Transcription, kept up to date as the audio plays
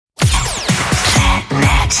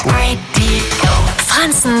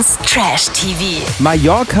Franzens Trash-TV.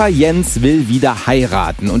 Mallorca-Jens will wieder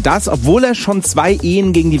heiraten. Und das, obwohl er schon 2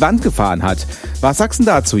 Ehen gegen die Wand gefahren hat. Was sagst du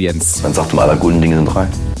dazu, Jens? Man sagt immer, aller guten Dinge sind 3.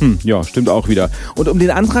 Ja, stimmt auch wieder. Und um den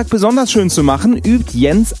Antrag besonders schön zu machen, übt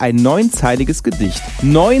Jens ein 9-zeiliges Gedicht.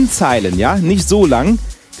 9 Zeilen, ja? Nicht so lang.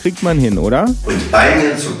 Kriegt man hin, oder? Und bei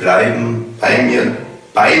mir zu bleiben, bei mir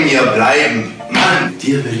bleiben. Mann, mit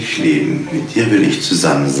dir will ich leben, mit dir will ich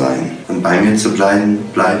zusammen sein. Und bei mir zu bleiben,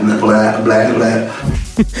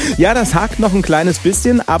 Ja, das hakt noch ein kleines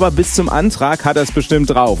bisschen, aber bis zum Antrag hat er es bestimmt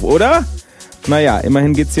drauf, oder? Naja,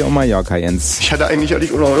 immerhin geht's hier um Mallorca, Jens. Ich hatte eigentlich auch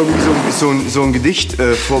noch irgendwie so ein Gedicht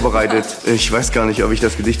vorbereitet. Ich weiß gar nicht, ob ich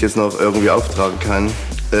das Gedicht jetzt noch irgendwie auftragen kann.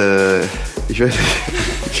 Ich weiß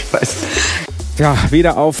nicht. Ja,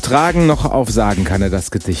 weder auftragen noch aufsagen kann er das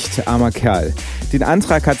Gedicht. Armer Kerl. Den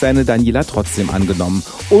Antrag hat seine Daniela trotzdem angenommen.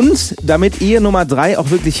 Und damit Ehe Nummer 3 auch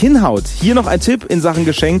wirklich hinhaut, hier noch ein Tipp in Sachen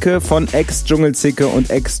Geschenke von Ex-Dschungelzicke und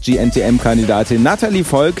Ex-GNTM-Kandidatin Natalie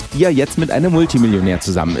Volk, die ja jetzt mit einem Multimillionär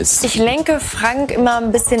zusammen ist. Ich lenke Frank immer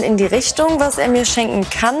ein bisschen in die Richtung, was er mir schenken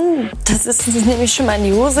kann. Das ist nämlich schon mal in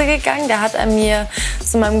die Hose gegangen. Da hat er mir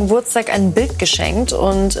zu meinem Geburtstag ein Bild geschenkt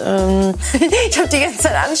und ich habe die ganze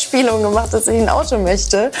Zeit Anspielungen gemacht, dass ich ein Auto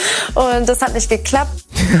möchte und das hat nicht geklappt.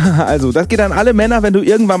 Also, das geht an alle Männer, wenn du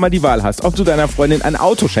irgendwann mal die Wahl hast, ob du deiner Freundin ein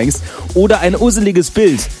Auto schenkst oder ein usseliges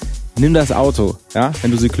Bild. Nimm das Auto, ja,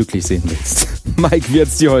 wenn du sie glücklich sehen willst. Mike, wie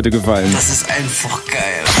hat's dir heute gefallen? Das ist einfach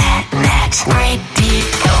geil.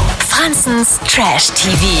 Franzens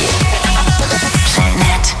Trash-TV.